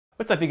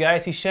What's up, you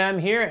guys? HISHAM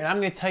here, and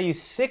I'm going to tell you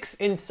 6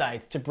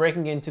 insights to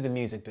breaking into the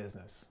music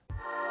business.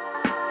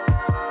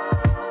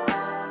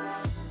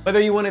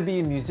 Whether you want to be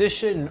a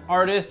musician, an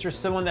artist, or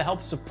someone that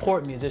helps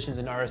support musicians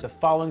and artists, the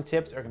following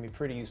tips are going to be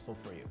pretty useful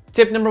for you.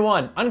 Tip number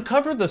 1,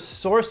 uncover the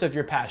source of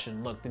your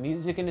passion. Look, the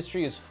music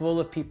industry is full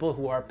of people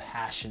who are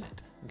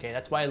passionate. Okay,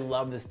 that's why I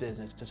love this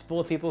business. It's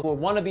full of people who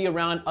want to be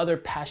around other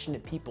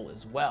passionate people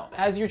as well.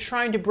 As you're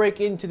trying to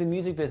break into the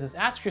music business,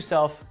 ask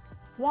yourself,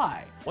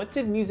 why? What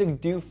did music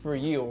do for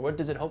you, or what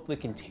does it hopefully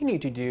continue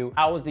to do?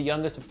 I was the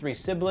youngest of 3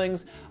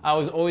 siblings. I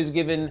was always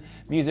given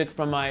music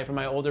from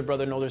my older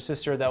brother and older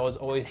sister that was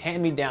always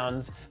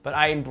hand-me-downs, but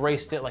I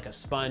embraced it like a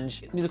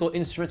sponge. Musical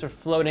instruments are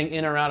floating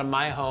in or out of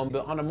my home,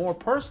 but on a more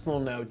personal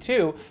note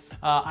too,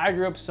 I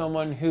grew up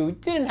someone who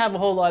didn't have a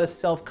whole lot of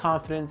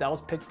self-confidence. I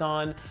was picked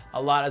on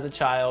a lot as a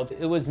child.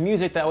 It was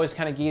music that always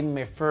kind of gave me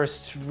my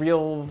first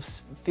real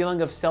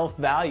feeling of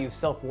self-value,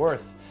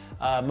 self-worth.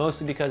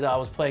 Mostly because I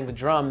was playing the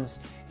drums,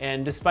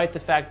 and despite the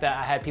fact that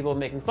I had people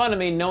making fun of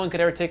me, no one could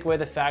ever take away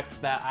the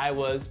fact that I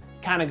was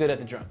kind of good at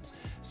the drums.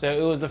 So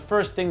it was the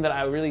first thing that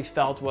I really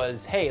felt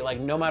was, hey, like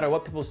no matter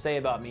what people say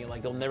about me,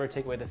 like they'll never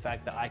take away the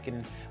fact that I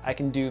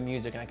can do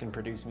music and I can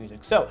produce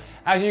music. So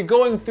as you're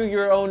going through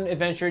your own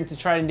adventure into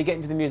trying to get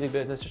into the music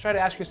business, just try to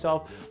ask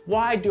yourself,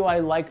 why do I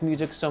like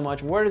music so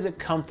much? Where does it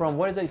come from?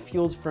 What is it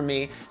fueled for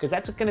me? Because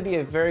that's going to be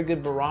a very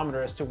good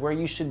barometer as to where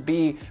you should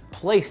be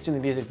placed in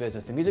the music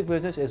business. The music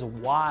business is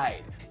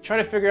wide. Try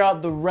to figure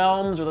out the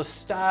realms or the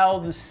style,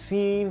 the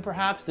scene,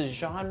 perhaps the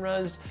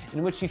genres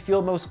in which you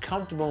feel most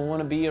comfortable and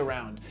want to be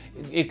around.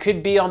 It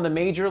could be on the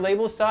major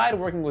label side,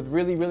 working with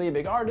really, really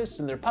big artists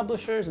and their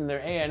publishers and their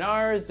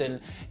A&Rs and,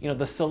 you know,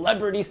 the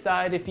celebrity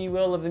side, if you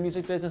will, of the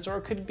music business, or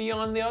it could be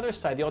on the other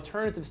side, the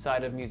alternative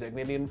side of music,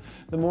 maybe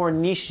the more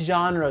niche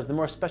genres, the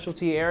more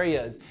specialty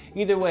areas.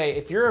 Either way,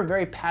 if you're a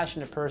very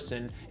passionate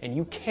person and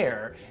you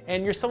care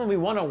and you're someone we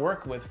want to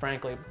work with,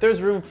 frankly,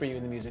 there's room for you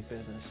in the music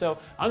business. So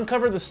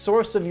uncover the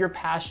source of your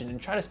passion and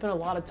try to spend a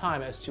lot of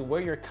time as to where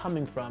you're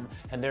coming from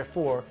and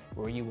therefore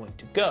where you want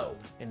to go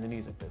in the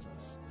music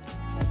business.